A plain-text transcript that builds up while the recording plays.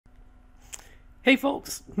Hey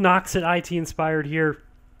folks, Knox at IT Inspired here.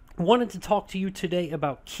 Wanted to talk to you today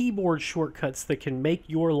about keyboard shortcuts that can make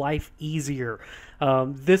your life easier.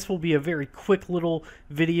 This will be a very quick little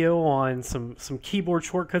video on some keyboard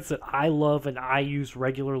shortcuts that I love and I use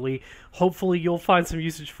regularly. Hopefully you'll find some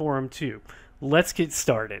usage for them too. Let's get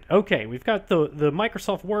started. Okay, we've got the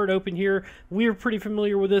Microsoft Word open here. We're pretty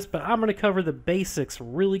familiar with this, but I'm going to cover the basics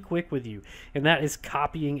really quick with you, and that is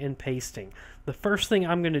copying and pasting. The first thing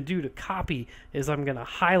I'm going to do to copy is I'm going to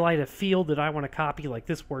highlight a field that I want to copy, like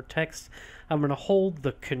this word text. I'm going to hold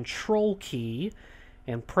the Control key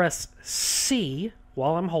and press C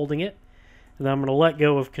while I'm holding it, and then I'm going to let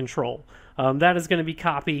go of Control. That is going to be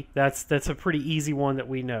copy. That's a pretty easy one that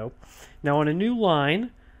we know. Now on a new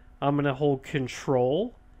line, I'm going to hold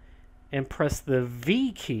Control and press the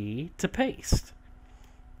V key to paste.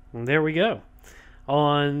 And there we go.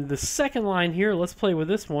 On the second line here, let's play with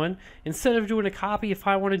this one. Instead of doing a copy, if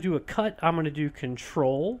I want to do a cut, I'm going to do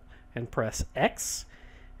Control and press X,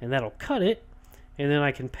 and that'll cut it. And then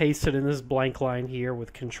I can paste it in this blank line here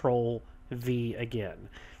with Control V again.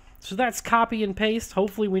 So that's copy and paste.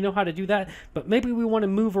 Hopefully we know how to do that, but maybe we want to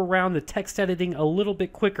move around the text editing a little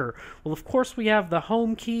bit quicker. Well, of course we have the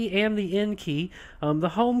home key and the end key. The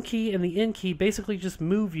home key and the end key basically just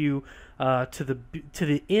move you to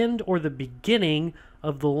the end or the beginning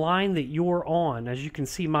of the line that you're on. As you can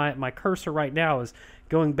see, my cursor right now is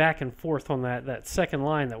going back and forth on that second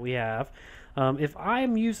line that we have. If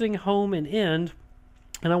I'm using home and end,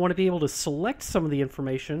 and I want to be able to select some of the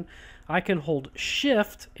information, I can hold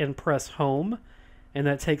Shift and press Home, and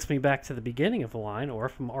that takes me back to the beginning of the line. Or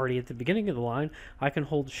if I'm already at the beginning of the line, I can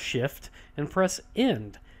hold Shift and press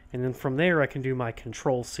End. And then from there, I can do my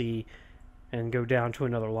Control C and go down to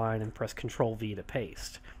another line and press Control V to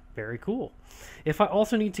paste. Very cool. If I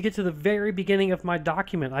also need to get to the very beginning of my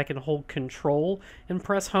document, I can hold Control and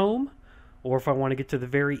press Home. Or if I want to get to the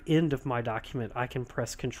very end of my document, I can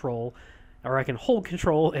press Control, or I can hold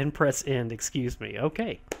Control and press End, excuse me.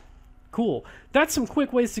 Okay. Cool. That's some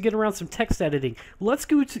quick ways to get around some text editing. Let's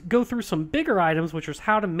go through some bigger items, which is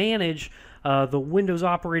how to manage the Windows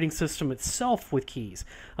operating system itself with keys.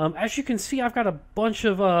 As you can see, I've got a bunch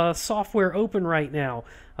of software open right now,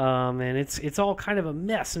 and it's all kind of a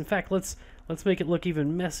mess. In fact, let's make it look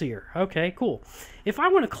even messier. Okay, cool. If I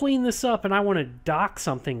want to clean this up and I want to dock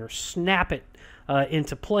something or snap it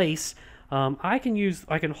into place, I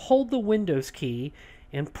can hold the Windows key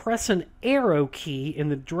and press an arrow key in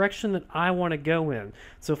the direction that I want to go in.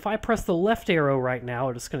 So if I press the left arrow right now,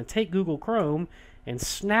 it's going to take Google Chrome and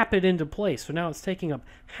snap it into place. So now it's taking up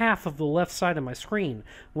half of the left side of my screen.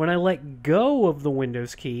 When I let go of the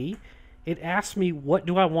Windows key, it asks me what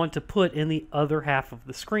do I want to put in the other half of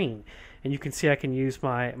the screen. And you can see I can use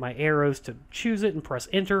my arrows to choose it and press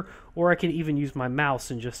Enter, or I can even use my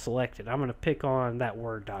mouse and just select it. I'm going to pick on that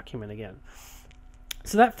Word document again.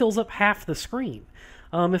 So that fills up half the screen.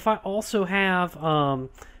 If I also have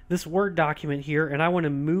this Word document here and I want to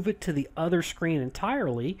move it to the other screen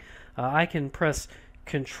entirely, I can press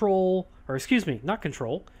Control, or excuse me, not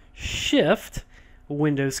Control, Shift,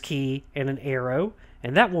 Windows key, and an arrow,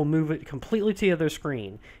 and that will move it completely to the other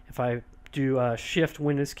screen. If I do Shift,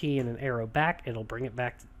 Windows key, and an arrow back, it'll bring it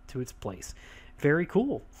back to its place. Very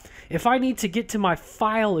cool. If I need to get to my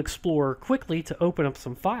File Explorer quickly to open up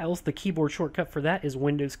some files, the keyboard shortcut for that is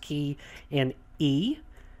Windows key and E,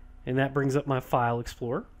 and that brings up my File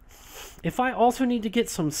Explorer. If I also need to get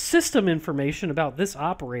some system information about this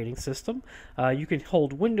operating system, you can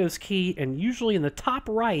hold Windows key, and usually in the top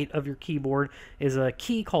right of your keyboard is a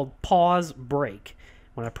key called Pause Break.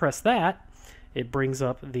 When I press that, it brings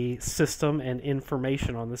up the system and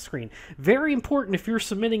information on the screen. Very important if you're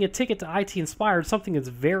submitting a ticket to IT Inspired, something that's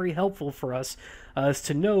very helpful for us is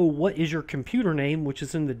to know what is your computer name, which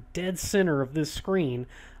is in the dead center of this screen.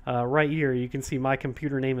 Right here, you can see my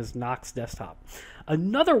computer name is Knox Desktop.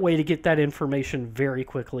 Another way to get that information very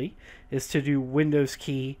quickly is to do Windows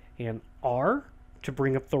key and R to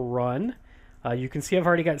bring up the run. You can see I've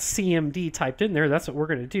already got CMD typed in there. That's what we're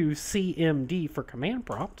going to do, CMD for command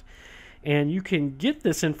prompt. And you can get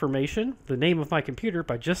this information, the name of my computer,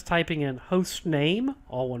 by just typing in host name,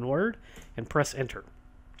 all one word, and press Enter.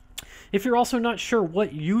 If you're also not sure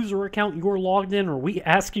what user account you're logged in, or we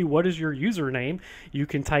ask you what is your username, you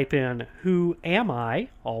can type in who am I,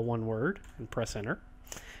 all one word, and press Enter.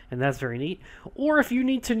 And that's very neat. Or if you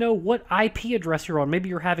need to know what IP address you're on, maybe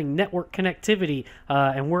you're having network connectivity,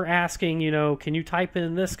 and we're asking, you know, can you type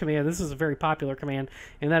in this command? This is a very popular command,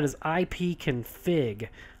 and that is ipconfig,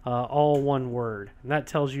 all one word. And that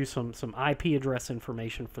tells you some IP address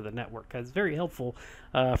information for the network. That's very helpful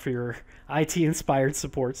for your IT-inspired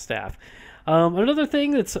support staff. Another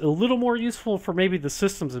thing that's a little more useful for maybe the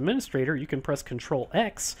systems administrator, you can press Control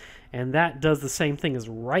X, and that does the same thing as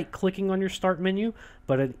right-clicking on your start menu,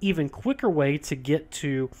 but an even quicker way to get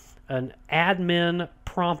to an admin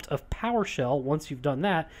prompt of PowerShell. Once you've done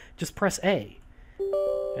that, just press A,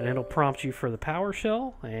 and it'll prompt you for the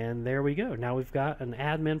PowerShell, and there we go. Now we've got an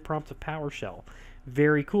admin prompt of PowerShell.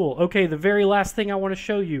 Very cool. Okay, the very last thing I want to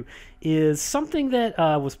show you is something that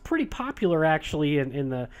was pretty popular actually in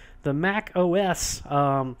the Mac OS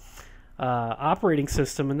operating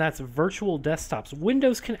system, and that's virtual desktops.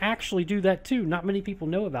 Windows can actually do that too. Not many people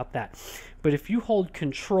know about that. But if you hold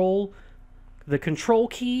the Control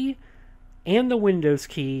key and the Windows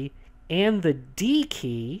key and the D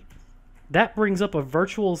key, that brings up a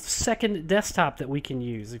virtual second desktop that we can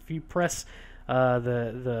use. If you press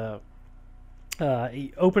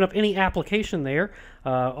open up any application there,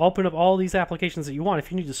 open up all these applications that you want.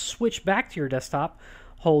 If you need to switch back to your desktop,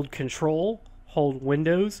 hold Control, hold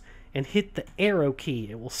Windows, and hit the arrow key.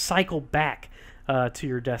 It will cycle back to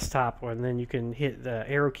your desktop, and then you can hit the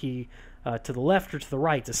arrow key to the left or to the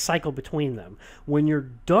right to cycle between them. When you're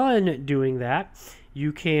done doing that,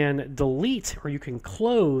 you can delete or you can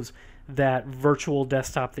close that virtual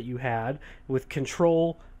desktop that you had with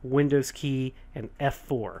Control, Windows key, and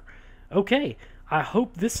F4. Okay, I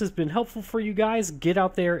hope this has been helpful for you guys. Get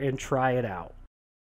out there and try it out.